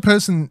 who's the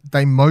person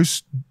they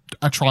most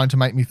are trying to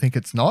make me think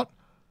it's not?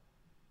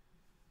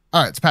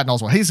 All right, it's Patton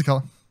Oswalt. He's the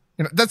killer.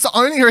 That's the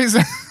only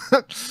reason.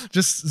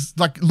 Just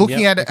like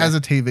looking at it as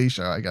a TV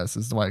show, I guess,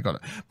 is the way I got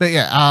it.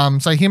 But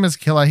so him as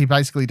killer, he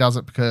basically does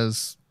it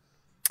because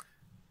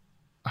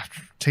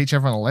teach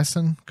everyone a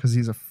lesson because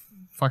he's a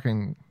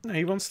fucking. No,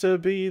 he wants to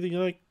be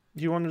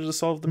he wanted to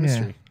solve the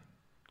mystery. Yeah.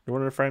 He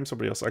wanted to frame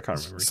somebody else. I can't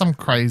remember. Some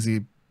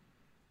crazy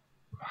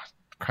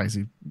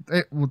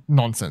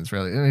nonsense.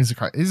 Really, he's a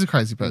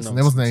crazy person. Nonsense,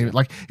 there wasn't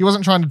any he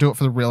wasn't trying to do it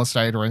for the real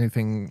estate or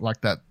anything like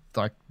that.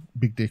 Like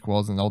Big Dick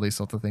was and all these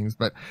sorts of things.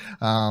 But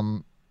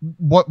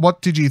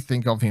what did you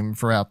think of him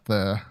throughout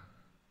the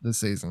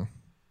season?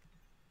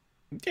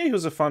 Yeah, he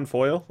was a fun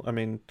foil. I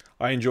mean,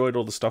 I enjoyed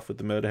all the stuff with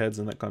the murder heads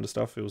and that kind of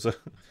stuff. It was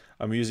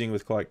amusing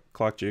with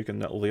Clark Duke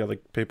and all the other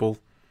people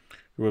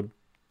who were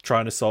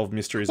trying to solve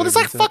mysteries. Well, there's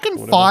like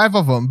fucking 5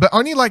 of them, but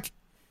only like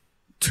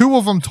 2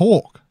 of them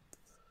talk.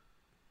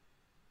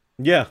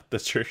 Yeah,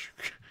 that's true.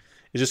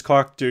 It's just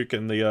Clark Duke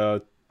and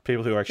the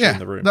people who are actually in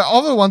the room. The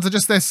other ones are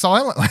just there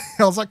silently.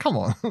 I was like, come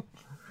on.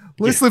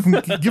 least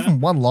give him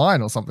one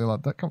line or something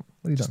like that. Come on,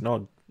 what are you Just doing?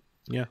 nod.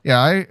 Yeah.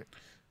 Yeah,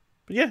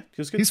 But yeah, he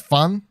was good. he's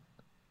fun.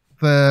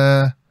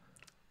 I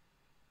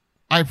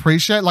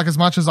appreciate, like, as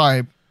much as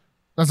that's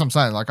what I'm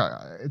saying. Like,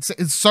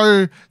 it's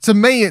so, to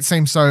me, it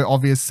seems so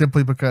obvious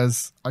simply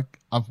because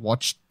I've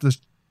watched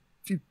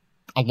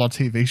a lot of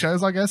TV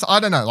shows, I guess. I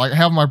don't know, like,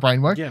 how my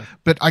brain works. Yeah.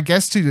 But I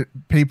guess to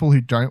people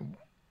who don't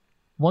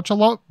watch a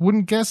lot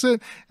wouldn't guess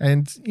it.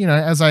 And, you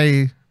know,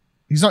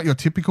 he's not your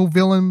typical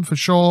villain for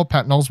sure.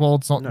 Patton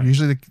Oswalt's not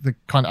usually the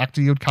kind of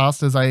actor you'd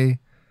cast as a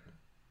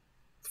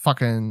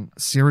fucking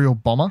serial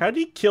bomber. How did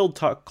he kill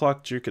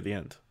Clark Duke at the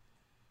end?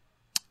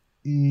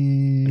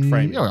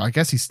 I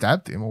guess he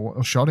stabbed him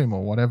or shot him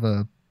or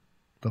whatever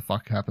the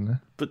fuck happened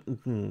there. But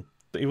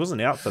he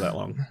wasn't out for that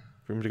long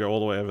for him to go all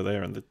the way over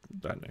there. And I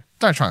don't know.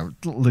 Don't try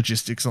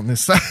logistics on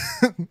this.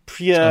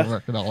 Yeah.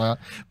 Work it all out.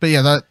 But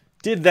yeah,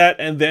 did that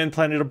and then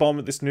planted a bomb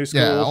at this new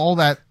school. Yeah, all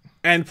that.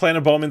 And plant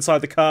a bomb inside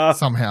the car.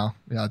 Somehow.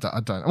 Yeah,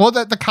 I don't. Well,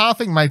 the car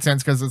thing made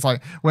sense because it's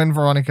like when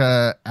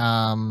Veronica,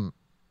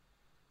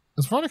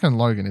 it's Veronica and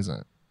Logan,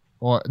 isn't it?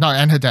 Or no,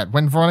 and her dad.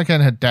 When Veronica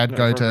and her dad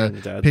go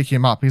to pick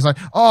him up, he's like,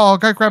 "Oh,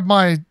 go grab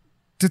my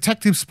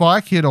detective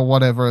spy kit or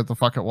whatever the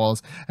fuck it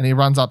was." And he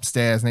runs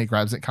upstairs and he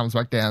grabs it, comes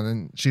back down,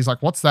 and she's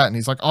like, "What's that?" And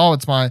he's like, "Oh,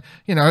 it's my,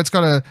 it's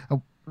got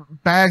a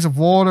bags of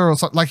water or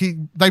something." Like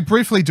they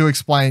briefly do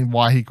explain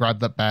why he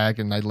grabbed that bag,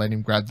 and they let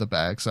him grab the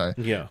bag. So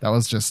yeah, that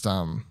was just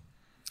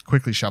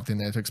quickly shoved in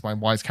there to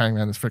explain why he's carrying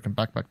around this freaking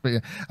backpack. But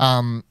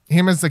yeah,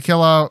 him as the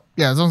killer,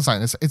 yeah, as I'm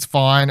saying, it's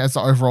fine as the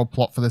overall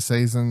plot for the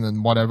season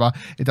and whatever.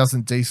 It does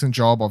a decent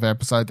job of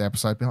episode to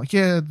episode being like,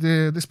 yeah,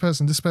 this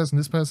person.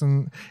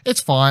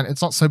 It's fine.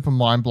 It's not super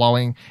mind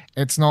blowing.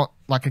 It's not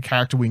like a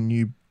character we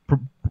knew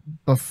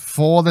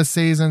before the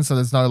season, so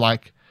there's no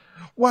like,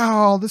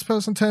 wow, this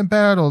person turned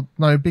bad, or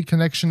no big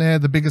connection there.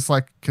 The biggest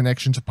like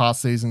connection to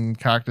past season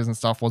characters and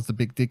stuff was the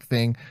big dick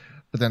thing,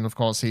 but then of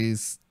course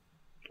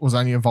was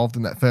only involved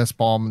in that first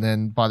bomb, and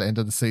then by the end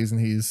of the season,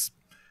 his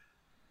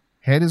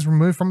head is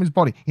removed from his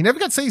body. You never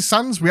get to see his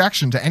son's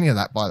reaction to any of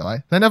that, by the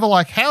way. They're never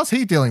like, how's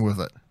he dealing with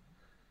it?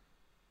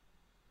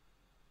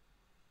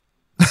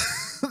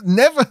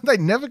 They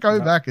never go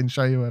back and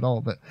show you at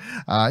all. But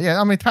yeah,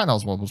 I mean, Patton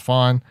Oswalt was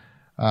fine.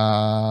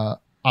 I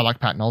like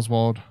Patton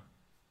Oswalt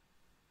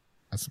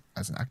as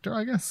an actor,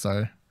 I guess.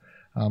 So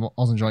I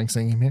was enjoying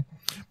seeing him here.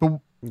 But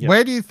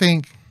where do you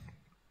think...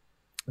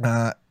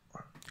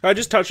 I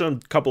just touched on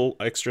a couple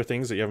extra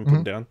things that you haven't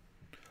put down.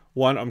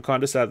 One, I'm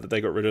kind of sad that they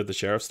got rid of the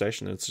sheriff's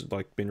station. It's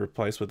like been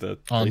replaced with a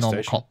police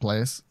station. Cop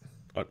place.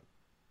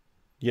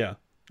 Yeah,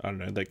 I don't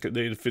know.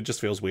 It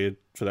just feels weird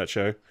for that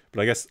show.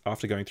 But I guess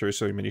after going through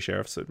so many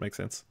sheriffs, it makes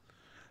sense.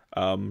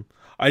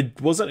 I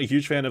wasn't a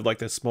huge fan of like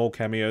the small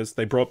cameos.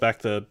 They brought back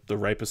the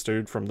rapist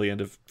dude from the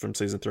end from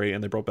season 3,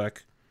 and they brought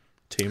back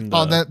Tim.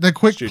 The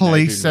quick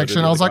police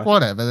section. I was like,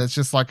 whatever. It's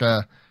just like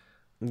a...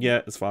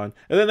 Yeah, it's fine.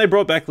 And then they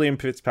brought back Liam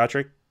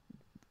Fitzpatrick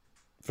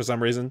for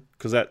some reason,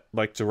 because that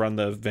like to run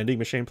the vending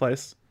machine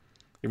place,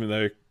 even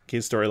though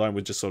his storyline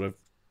was just sort of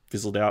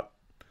fizzled out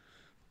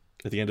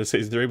at the end of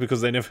season 3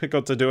 because they never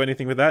got to do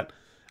anything with that.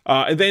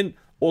 And then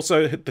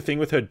also the thing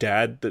with her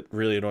dad that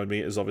really annoyed me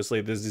is obviously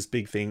there's this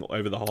big thing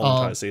over the whole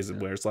entire season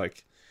where it's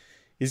like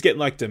he's getting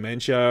like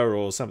dementia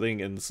or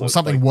something, and or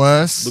something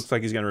worse. Looks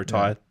like he's going to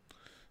retire. Yeah.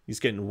 He's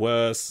getting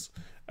worse,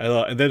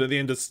 and then at the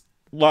end of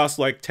last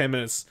like 10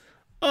 minutes,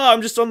 oh,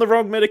 I'm just on the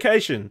wrong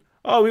medication.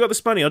 Oh, we got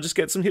this money. I'll just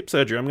get some hip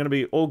surgery. I'm going to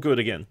be all good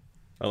again.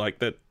 I like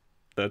that.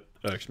 That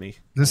irks me.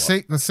 The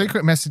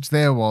secret message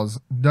there was,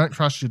 don't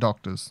trust your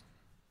doctors.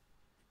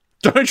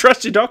 Don't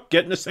trust your doc.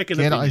 Get a second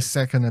opinion. Get a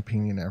second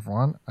opinion,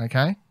 everyone.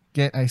 Okay?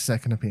 Get a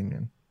second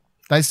opinion.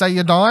 They say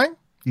you're dying.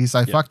 You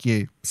say, fuck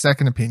you.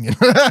 Second opinion.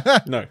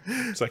 No.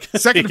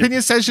 Second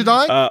opinion says you're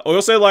dying. I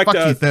also like...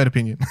 Fuck you, third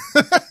opinion.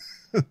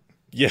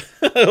 Yeah.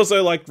 I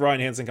also like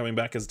Ryan Hansen coming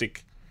back as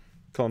Dick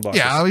Columbus.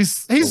 Yeah,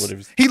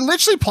 he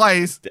literally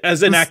plays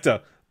as an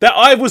actor. That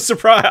I was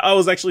surprised. I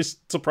was actually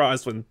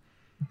surprised when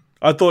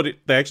I thought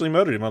they actually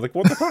murdered him. I was like,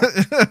 what the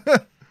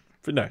fuck?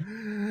 But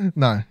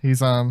no, he's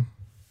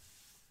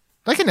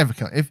they can never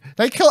kill him. If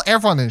they kill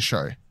everyone in the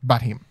show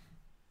but him,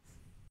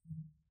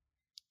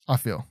 I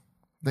feel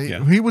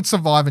he would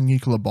survive a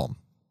nuclear bomb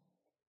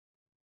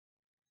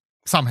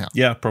somehow.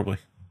 Yeah, probably.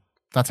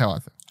 That's how I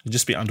think. He'd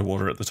just be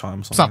underwater at the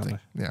time. Something.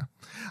 Yeah.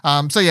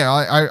 So yeah,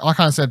 I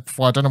kind of said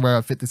before, I don't know where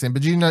I'd fit this in,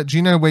 but do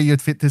you know where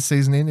you'd fit this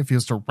season in if you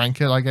was to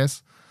rank it, I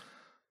guess?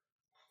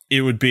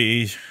 It would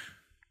be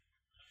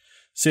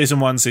season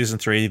 1, season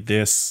 3,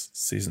 this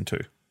season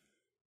 2.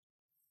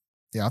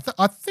 Yeah,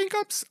 I think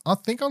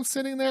I'm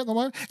sitting there at the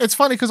moment. It's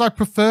funny because I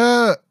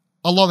prefer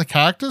a lot of the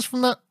characters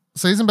from that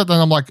season, but then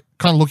I'm like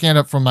kind of looking at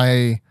it from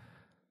a,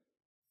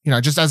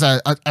 just as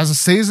a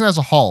season as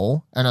a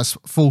whole and as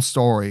full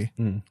story.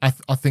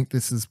 I think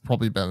this is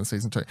probably better than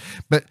season 2.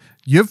 But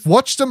you've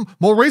watched them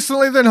more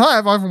recently than I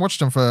have. I haven't watched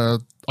them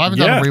I haven't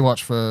done a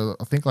rewatch for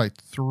I think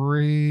like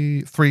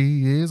three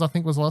years. I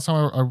think was the last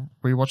time I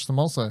rewatched them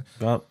also.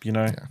 Well,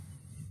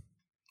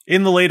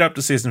 in the lead up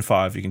to season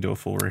 5, you can do a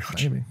full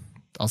rewatch. Maybe.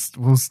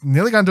 was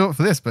nearly going to do it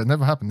for this, but it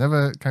never happened.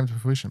 Never came to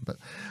fruition. But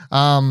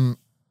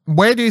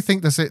where do you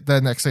think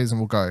the next season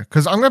will go?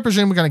 Because I'm going to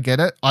presume we're going to get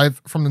it.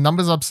 From the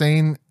numbers I've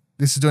seen,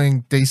 this is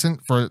doing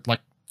decent for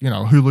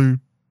Hulu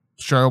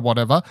show or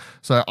whatever.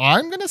 So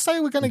I'm going to say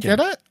we're going to get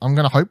it. I'm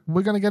going to hope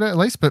we're going to get it at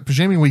least. But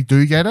presuming we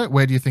do get it,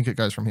 where do you think it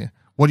goes from here?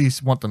 What do you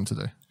want them to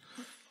do?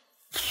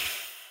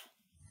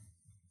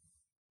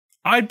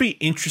 I'd be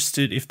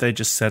interested if they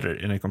just set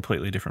it in a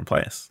completely different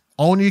place.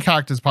 All new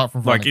characters apart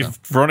from Veronica. Like if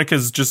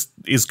Veronica's just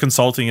is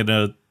consulting in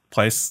a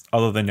place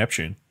other than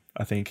Neptune,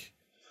 I think.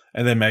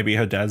 And then maybe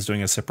her dad's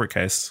doing a separate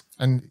case.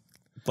 And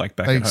like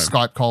back they at home.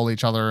 Skype call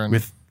each other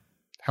and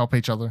help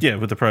each other. Yeah,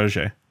 with the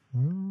protege.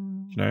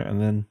 You know,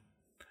 and then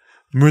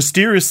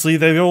mysteriously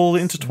they all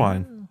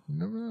intertwine.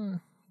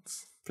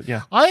 But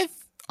yeah. I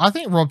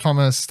think Rob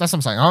Thomas, that's what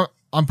I'm saying.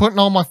 I'm putting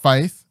all my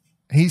faith.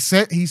 He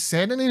said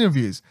in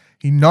interviews,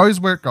 he knows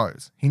where it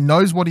goes. He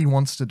knows what he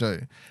wants to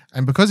do.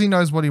 And because he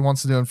knows what he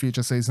wants to do in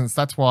future seasons,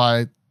 that's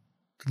why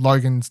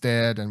Logan's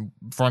dead and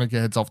Veronica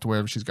heads off to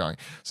wherever she's going.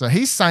 So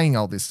he's saying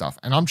all this stuff,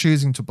 and I'm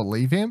choosing to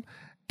believe him.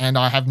 And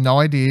I have no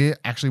idea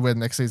actually where the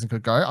next season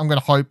could go. I'm going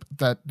to hope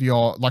that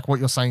what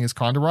you're saying is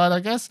kind of right, I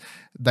guess.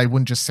 They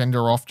wouldn't just send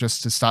her off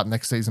just to start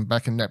next season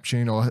back in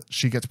Neptune, or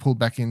she gets pulled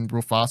back in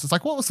real fast. It's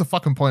like, what was the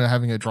fucking point of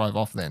having her drive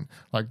off then?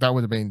 Like, that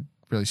would have been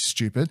really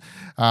stupid.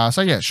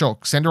 So yeah, sure.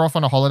 Send her off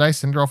on a holiday,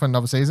 send her off on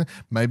another season.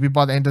 Maybe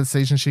by the end of the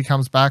season, she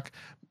comes back.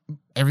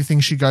 Everything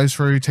she goes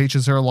through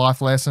teaches her a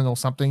life lesson or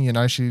something. You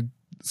know, she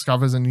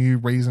discovers a new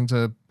reason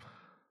to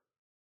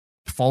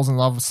falls in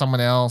love with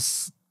someone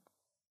else,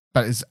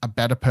 but is a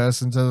better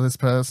person to this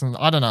person.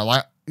 I don't know.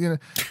 Like, you know,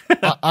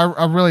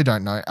 I really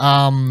don't know.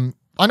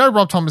 I know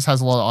Rob Thomas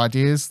has a lot of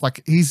ideas.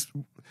 Like,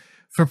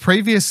 for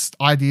previous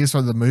ideas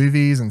for the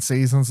movies and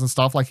seasons and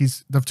stuff, like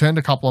they've turned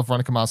a couple of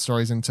Veronica Mars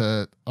stories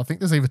into, I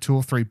think there's either 2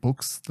 or 3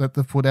 books that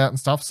they've put out and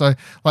stuff. So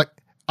like,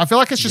 I feel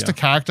like it's just a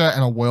character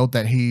and a world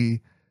that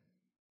he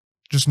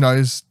just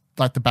knows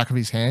like the back of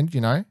his hand,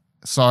 you know?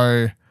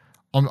 So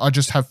I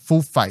just have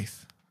full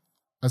faith.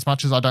 As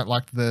much as I don't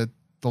like the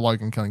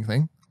Logan killing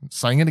thing, I'm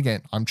saying it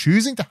again, I'm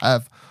choosing to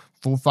have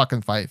full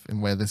fucking faith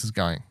in where this is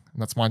going.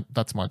 And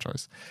that's my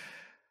choice.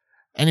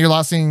 Any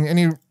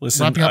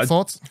wrapping up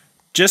thoughts?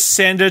 Just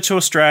send her to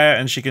Australia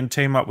and she can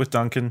team up with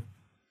Duncan.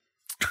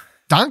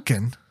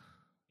 Duncan?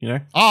 You know?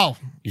 Oh.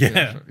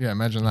 Yeah. Yeah,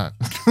 imagine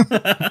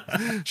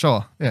that.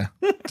 Sure. Yeah.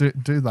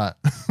 Do that.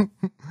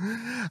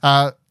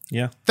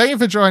 Yeah. Thank you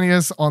for joining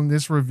us on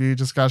this review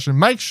discussion.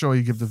 Make sure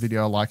you give the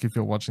video a like if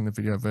you're watching the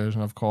video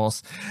version, of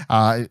course.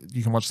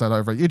 You can watch that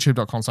over at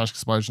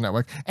youtube.com/Explosion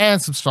Network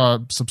and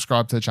subscribe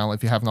to the channel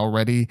if you haven't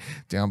already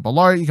down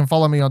below. You can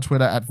follow me on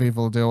Twitter at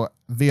Vivaladil,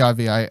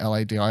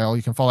 VIVALADIL.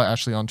 You can follow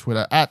Ashley on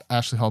Twitter at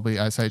Ashley Hobley,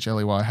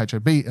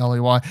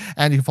 SHLEYHOBLEY.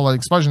 And you can follow the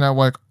Explosion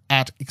Network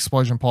at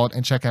Explosion Pod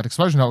and check out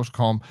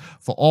explosionnetwork.com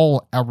for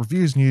all our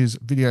reviews, news,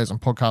 videos, and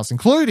podcasts,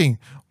 including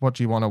What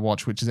Do You Want to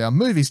Watch, which is our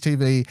movies,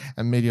 TV,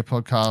 and media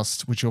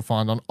podcast, which you'll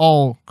find on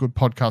all good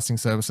podcasting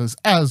services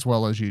as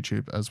well as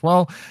YouTube as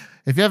well.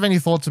 If you have any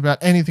thoughts about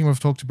anything we've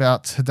talked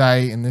about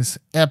today in this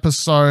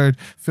episode,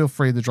 feel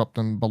free to drop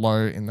them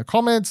below in the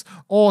comments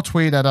or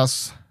tweet at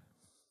us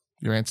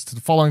your answer to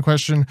the following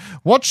question.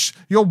 What's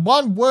your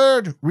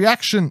one-word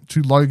reaction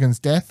to Logan's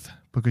death?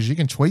 Because you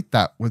can tweet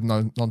that with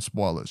no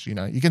non-spoilers, you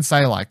know. You can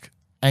say, like,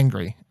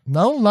 angry.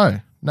 No,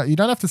 you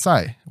don't have to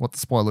say what the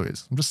spoiler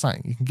is. I'm just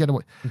saying. You can get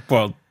away.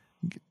 Well,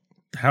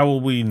 how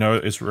will we know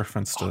it's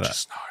reference to that?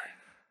 Just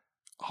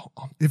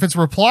know. If it's a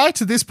reply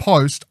to this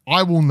post,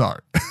 I will know.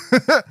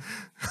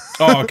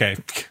 Oh, okay.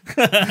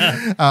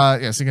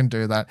 Yes, you can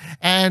do that.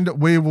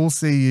 And we will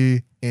see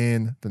you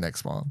in the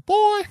next one.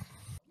 Bye.